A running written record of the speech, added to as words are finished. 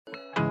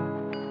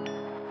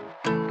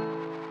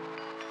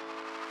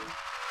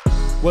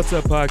What's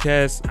up,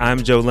 podcast?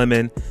 I'm Joe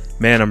Lemon.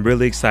 Man, I'm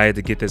really excited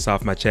to get this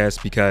off my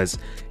chest because,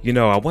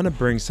 I want to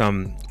bring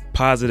some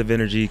positive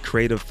energy,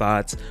 creative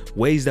thoughts,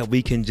 ways that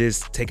we can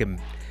just take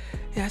advantage,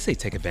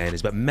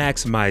 but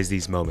maximize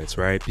these moments,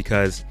 right?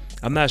 Because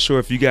I'm not sure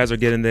if you guys are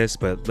getting this,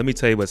 but let me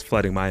tell you what's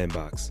flooding my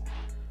inbox.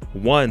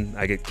 One,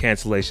 I get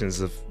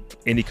cancellations of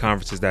any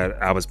conferences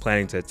that I was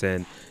planning to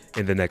attend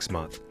in the next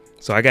month.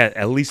 So I got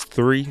at least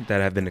 3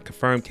 that have been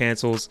confirmed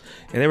cancels,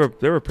 and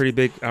they were pretty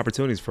big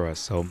opportunities for us.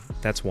 So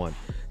that's one.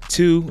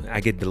 2,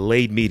 I get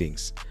delayed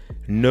meetings.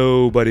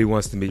 Nobody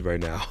wants to meet right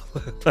now.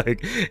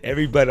 Like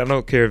everybody, I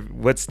don't care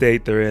what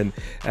state they're in.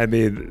 I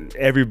mean,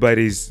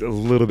 everybody's a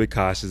little bit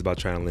cautious about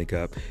trying to link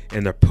up,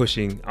 and they're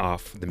pushing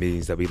off the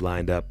meetings that we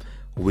lined up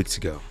weeks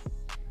ago.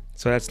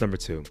 So that's number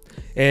 2.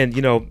 And,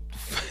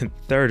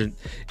 third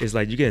is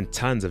like you're getting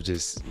tons of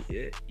just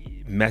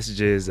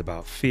messages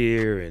about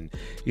fear and,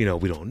 we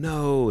don't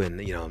know. And,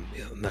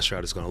 I'm not sure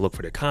how it's going to look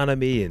for the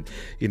economy. And,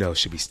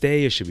 should we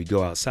stay or should we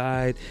go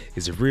outside?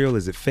 Is it real?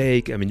 Is it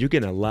fake? I mean, you're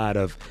getting a lot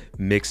of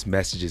mixed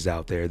messages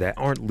out there that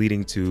aren't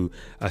leading to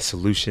a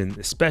solution,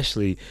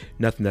 especially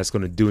nothing that's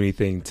going to do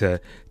anything to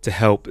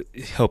help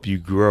you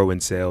grow in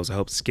sales or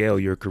help scale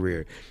your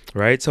career.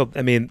 Right. So,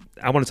 I mean,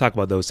 I want to talk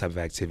about those type of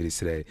activities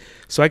today.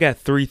 So I got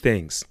 3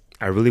 things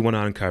I really want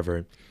to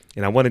uncover,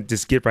 and I want to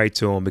just get right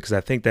to them because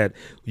I think that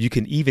you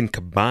can even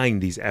combine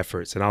these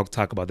efforts, and I'll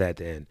talk about that at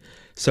the end.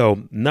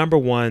 So number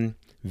 1,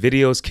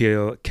 video's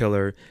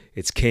killer.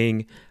 It's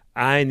king.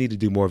 I need to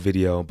do more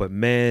video, but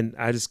man,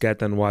 I just got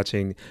done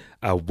watching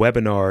a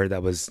webinar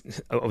that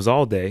was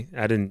all day.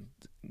 I didn't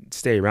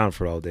stay around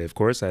for all day, of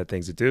course. I had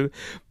things to do.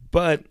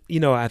 But,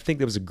 I think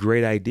that was a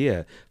great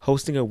idea.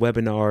 Hosting a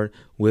webinar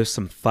with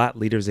some thought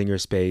leaders in your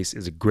space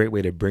is a great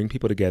way to bring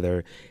people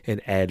together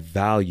and add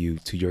value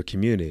to your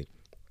community,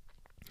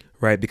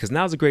 right? Because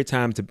now's a great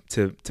time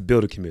to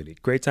build a community.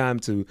 Great time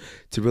to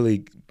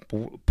really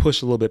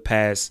push a little bit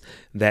past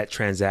that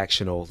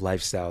transactional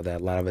lifestyle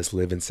that a lot of us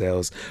live in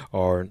sales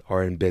or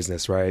in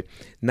business, right?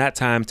 Not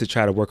time to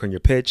try to work on your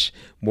pitch,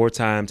 more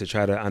time to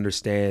try to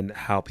understand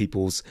how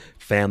people's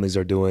families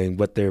are doing,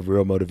 what their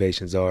real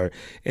motivations are,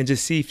 and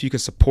just see if you can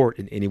support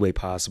in any way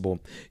possible.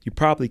 You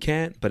probably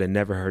can't, but it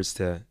never hurts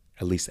to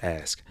at least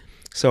ask.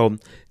 So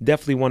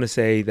definitely want to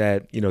say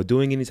that,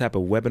 doing any type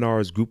of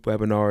webinars, group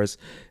webinars,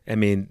 I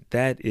mean,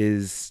 that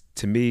is,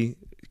 to me,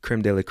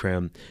 creme de la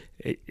creme.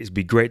 It'd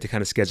be great to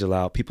kind of schedule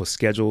out. People's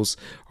schedules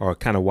are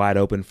kind of wide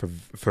open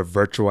for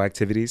virtual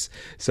activities.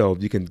 So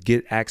you can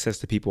get access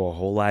to people a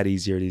whole lot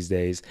easier these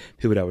days.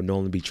 People that would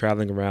normally be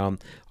traveling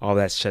around, all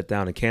that's shut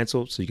down and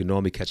canceled. So you can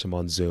normally catch them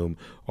on Zoom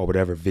or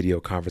whatever video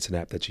conferencing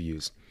app that you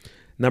use.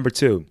 Number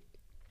 2,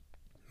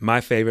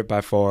 my favorite by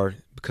far,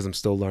 because I'm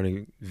still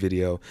learning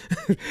video,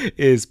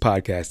 is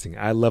podcasting.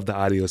 I love the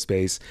audio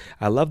space.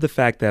 I love the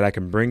fact that I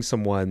can bring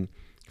someone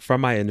from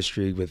my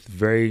industry with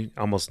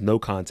almost no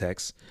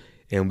context,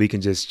 and we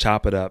can just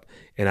chop it up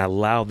and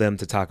allow them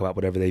to talk about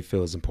whatever they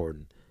feel is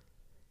important.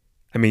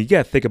 I mean, you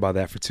got to think about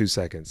that for 2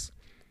 seconds.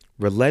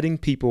 We're letting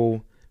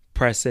people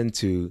press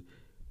into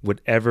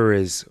whatever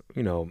is,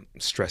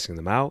 stressing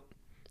them out,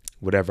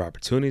 whatever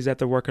opportunities that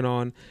they're working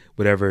on,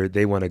 whatever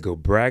they want to go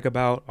brag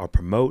about or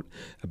promote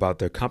about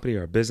their company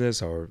or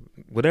business or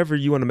whatever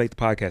you want to make the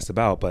podcast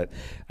about. But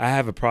I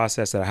have a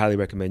process that I highly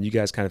recommend you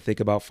guys kind of think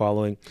about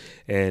following.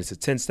 And it's a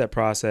 10-step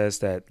process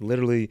that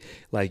literally,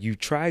 like, you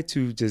try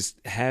to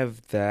just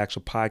have the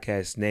actual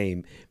podcast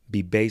name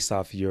be based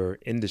off your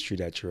industry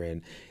that you're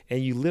in.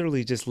 And you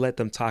literally just let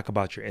them talk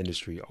about your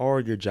industry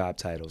or your job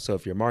title. So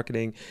if you're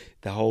marketing,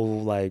 the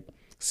whole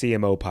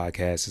CMO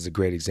podcast is a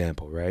great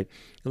example, right?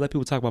 You let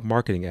people talk about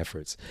marketing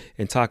efforts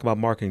and talk about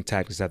marketing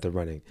tactics that they're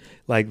running.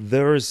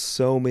 There's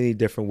so many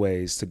different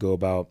ways to go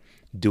about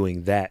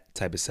doing that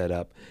type of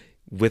setup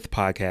with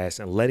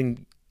podcasts and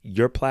letting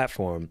your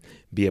platform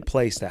be a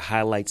place that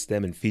highlights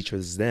them and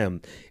features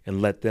them and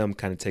let them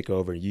kind of take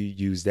over. And you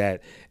use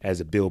that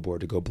as a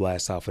billboard to go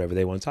blast off whatever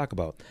they want to talk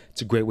about.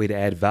 It's a great way to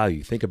add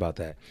value. Think about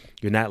that.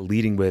 You're not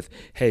leading with,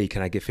 hey,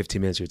 can I get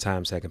 15 minutes of your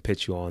time so I can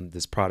pitch you on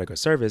this product or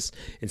service?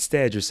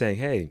 Instead, you're saying,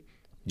 hey,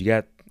 you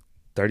got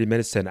 30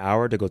 minutes to an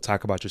hour to go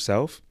talk about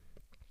yourself.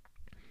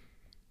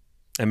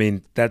 I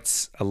mean,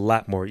 that's a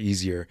lot more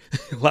easier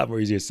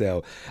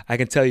sell. I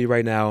can tell you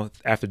right now,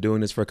 after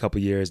doing this for a couple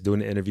of years,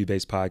 doing an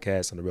interview-based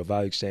podcast on the Real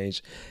Value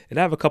Exchange, and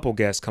I have a couple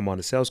guests come on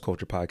the Sales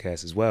Culture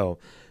podcast as well,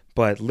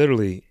 but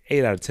literally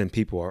 8 out of 10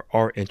 people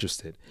are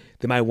interested.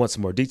 They might want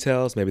some more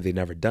details. Maybe they've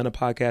never done a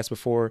podcast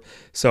before.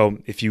 So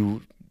if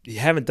you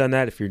haven't done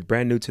that, if you're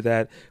brand new to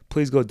that,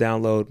 please go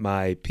download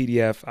my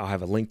PDF. I'll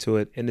have a link to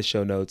it in the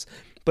show notes,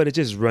 but it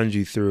just runs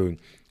you through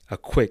a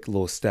quick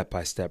little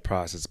step-by-step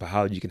process about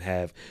how you can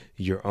have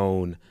your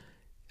own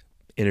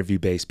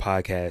interview-based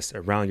podcast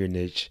around your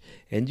niche,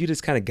 and you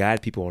just kind of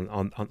guide people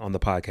on the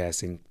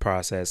podcasting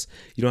process.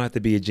 You don't have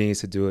to be a genius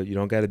to do it. You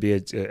don't got to be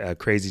a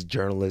crazy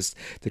journalist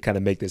to kind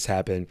of make this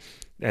happen.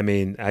 I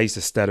mean, I used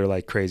to stutter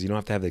like crazy. You don't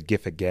have to have the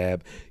gift of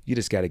gab. You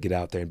just got to get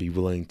out there and be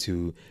willing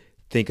to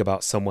think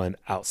about someone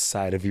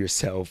outside of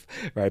yourself,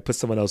 right? Put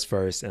someone else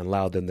first and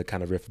allow them to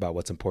kind of riff about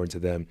what's important to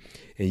them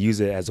and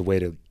use it as a way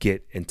to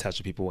get in touch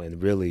with people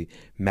and really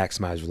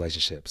maximize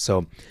relationships.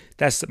 So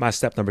that's my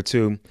step number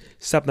 2.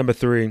 Step number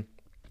 3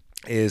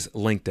 is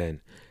LinkedIn.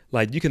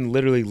 Like, you can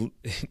literally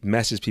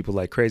message people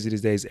like crazy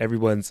these days.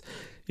 Everyone's,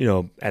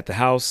 at the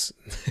house.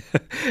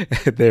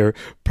 They're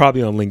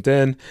probably on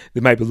LinkedIn. They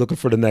might be looking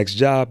for the next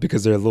job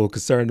because they're a little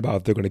concerned about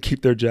if they're going to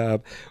keep their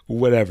job,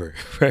 whatever,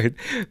 right?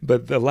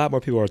 But a lot more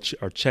people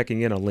are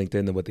checking in on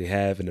LinkedIn than what they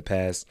have in the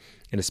past.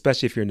 And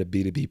especially if you're in the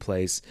B2B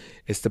place,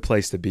 it's the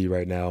place to be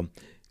right now.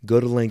 Go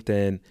to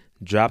LinkedIn,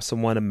 drop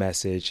someone a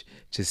message,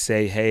 just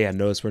say, hey, I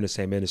noticed we're in the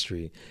same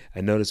industry.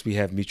 I noticed we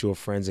have mutual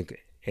friends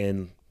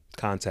in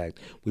contact.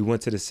 We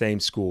went to the same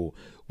school.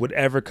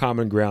 Whatever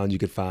common ground you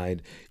could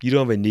find. You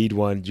don't even need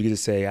one. You can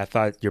just say, I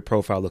thought your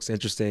profile looks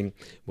interesting.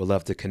 Would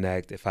love to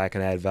connect. If I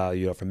can add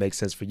value or if it makes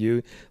sense for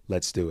you,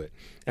 let's do it.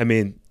 I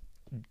mean,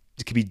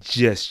 it could be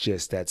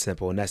just that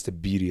simple. And that's the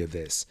beauty of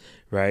this,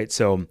 right?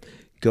 So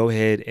go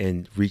ahead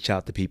and reach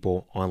out to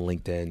people on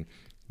LinkedIn,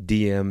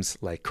 DMs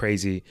like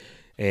crazy.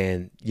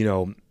 And,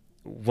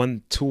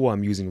 one tool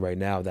I'm using right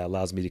now that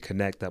allows me to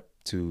connect up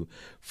to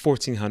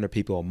 1,400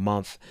 people a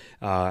month.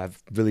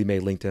 I've really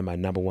made LinkedIn my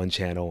number one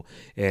channel,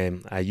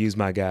 and I use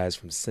my guys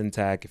from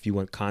Syntac. If you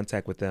want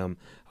contact with them,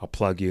 I'll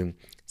plug you.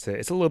 So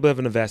it's a little bit of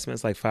an investment.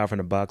 It's like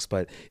 $500,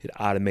 but it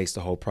automates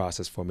the whole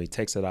process for me.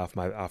 Takes it off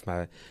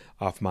my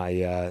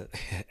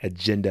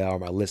agenda or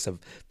my list of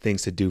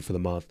things to do for the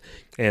month.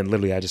 And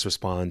literally, I just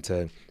respond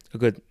to a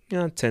good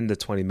 10 to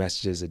 20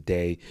 messages a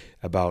day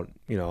about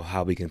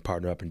how we can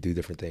partner up and do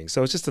different things.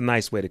 So it's just a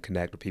nice way to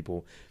connect with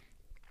people.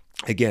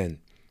 Again,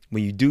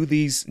 when you do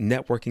these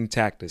networking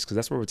tactics, because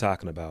that's what we're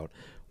talking about,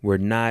 we're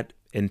not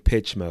in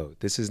pitch mode.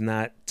 This is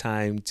not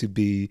time to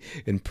be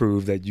and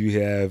prove that you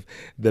have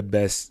the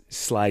best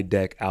slide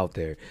deck out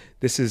there.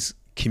 This is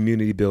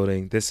community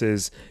building. This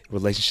is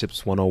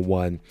relationships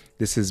 101.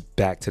 This is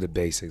back to the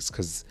basics,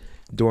 because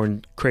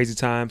during crazy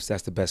times,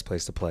 that's the best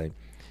place to play.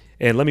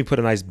 And let me put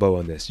a nice bow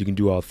on this. You can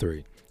do all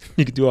 3.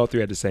 You can do all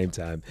 3 at the same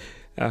time.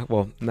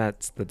 Well,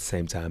 not at the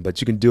same time,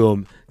 but you can do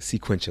them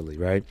sequentially,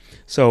 right?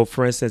 So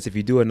for instance, if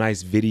you do a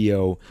nice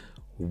video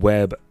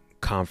web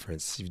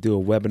conference, if you do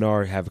a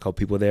webinar, have a couple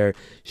people there,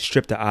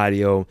 strip the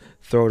audio,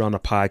 throw it on a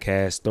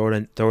podcast,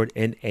 throw it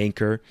in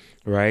Anchor,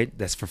 right?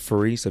 That's for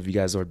free. So if you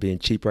guys are being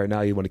cheap right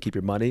now, you want to keep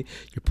your money,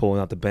 you're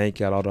pulling out the bank,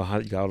 you got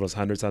all those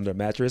hundreds under a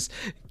mattress,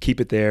 keep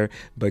it there,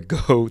 but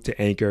go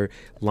to Anchor,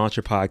 launch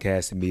your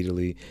podcast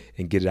immediately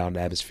and get it out in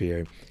the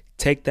atmosphere.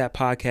 Take that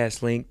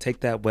podcast link,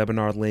 take that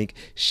webinar link,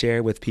 share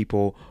it with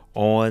people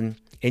in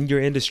your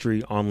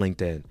industry on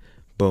LinkedIn.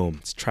 Boom,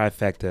 it's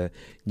trifecta.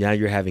 Now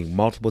you're having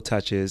multiple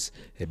touches.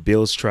 It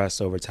builds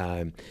trust over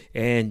time,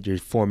 and you're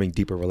forming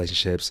deeper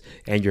relationships,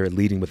 and you're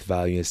leading with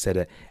value instead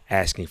of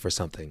asking for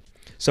something.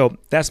 So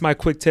that's my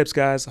quick tips,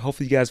 guys.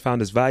 Hopefully you guys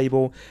found this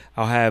valuable.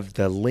 I'll have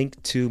the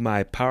link to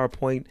my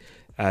PowerPoint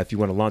if you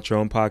want to launch your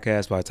own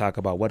podcast, where I talk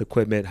about what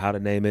equipment, how to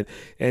name it,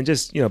 and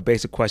just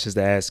basic questions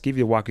to ask.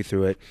 Walk you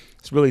through it.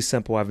 It's really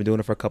simple. I've been doing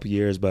it for a couple of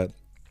years, but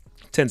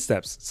 10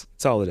 steps.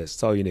 That's all it is.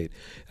 That's all you need.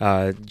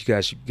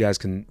 You guys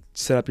can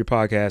set up your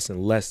podcast in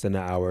less than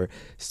an hour,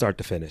 start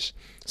to finish.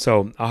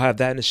 So I'll have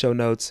that in the show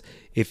notes.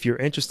 If you're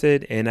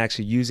interested in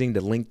actually using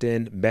the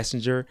LinkedIn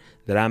Messenger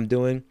that I'm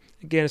doing,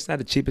 again, it's not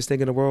the cheapest thing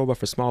in the world, but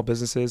for small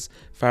businesses,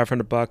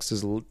 $500,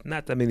 there's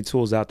not that many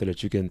tools out there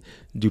that you can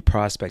do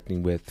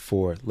prospecting with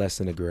for less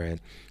than $1,000.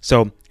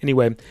 So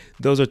anyway,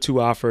 those are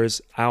 2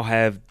 offers. I'll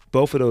have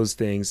both of those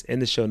things in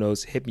the show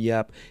notes. Hit me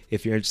up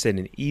if you're interested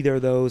in either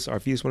of those, or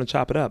if you just want to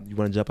chop it up. You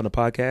want to jump on a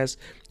podcast,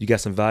 you got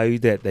some value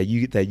that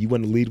you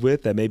want to lead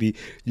with that maybe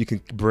you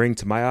can bring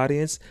to my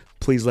audience,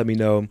 please let me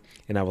know,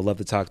 and I would love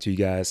to talk to you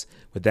guys.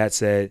 With that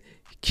said,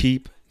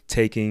 keep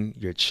taking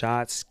your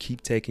shots,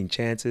 keep taking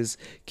chances,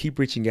 keep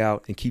reaching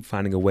out, and keep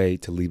finding a way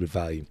to lead with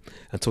value.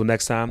 Until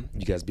next time,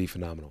 you guys be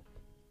phenomenal.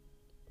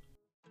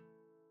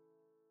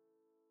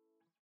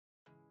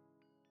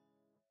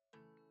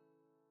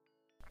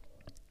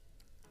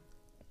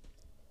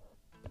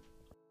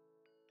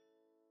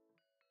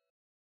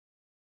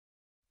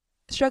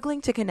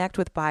 Struggling to connect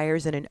with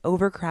buyers in an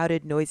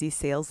overcrowded, noisy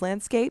sales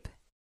landscape?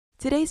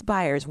 Today's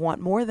buyers want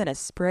more than a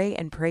spray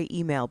and pray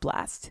email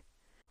blast.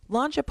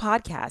 Launch a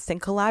podcast and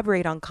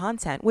collaborate on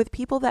content with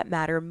people that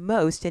matter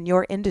most in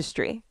your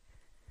industry.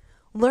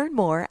 Learn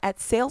more at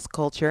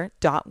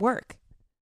salesculture.work.